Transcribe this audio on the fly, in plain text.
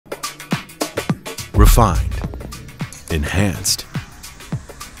Refined, enhanced,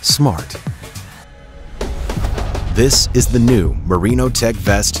 smart. This is the new merinoTech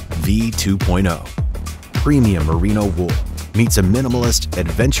Vest V2.0. Premium merino wool meets a minimalist,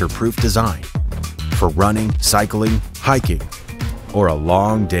 adventure-proof design for running, cycling, hiking, or a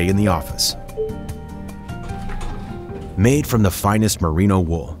long day in the office. Made from the finest merino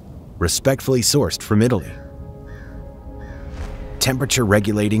wool, respectfully sourced from Italy. Temperature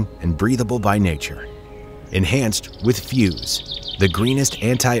regulating and breathable by nature. Enhanced with Fuse, the greenest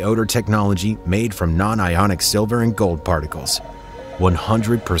anti-odor technology made from non-ionic silver and gold particles.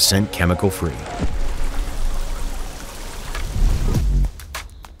 100% chemical-free.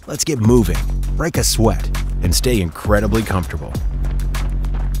 Let's get moving, break a sweat, and stay incredibly comfortable.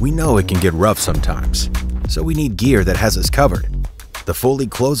 We know it can get rough sometimes, so we need gear that has us covered. The fully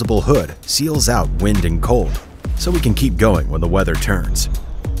closable hood seals out wind and cold, so we can keep going when the weather turns.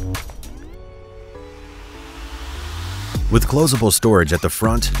 With closable storage at the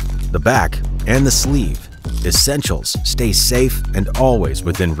front, the back, and the sleeve, essentials stay safe and always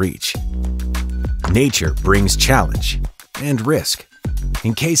within reach. Nature brings challenge and risk.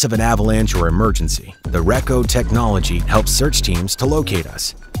 In case of an avalanche or emergency, the Recco technology helps search teams to locate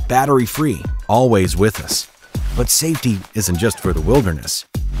us. Battery-free, always with us. But safety isn't just for the wilderness.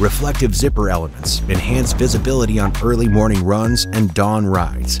 Reflective zipper elements enhance visibility on early morning runs and dawn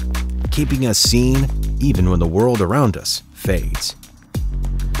rides, keeping us seen even when the world around us fades.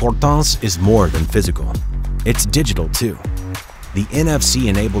 Portance is more than physical. It's digital too. The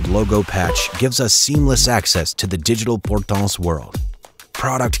NFC-enabled logo patch gives us seamless access to the digital Portance world.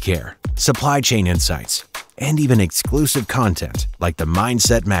 Product care, supply chain insights, and even exclusive content like the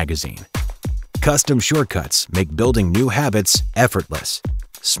Mindset magazine. Custom shortcuts make building new habits effortless,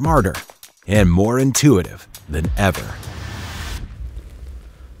 smarter, and more intuitive than ever.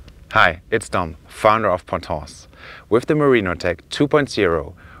 Hi, it's Dom, founder of Portance. With the merinoTech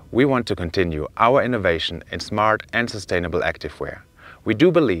 2.0, we want to continue our innovation in smart and sustainable activewear. We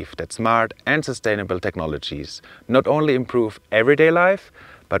do believe that smart and sustainable technologies not only improve everyday life,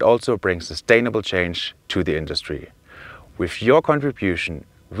 but also bring sustainable change to the industry. With your contribution,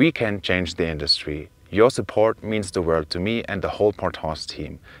 we can change the industry. Your support means the world to me and the whole Portance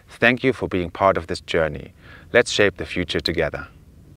team. Thank you for being part of this journey. Let's shape the future together.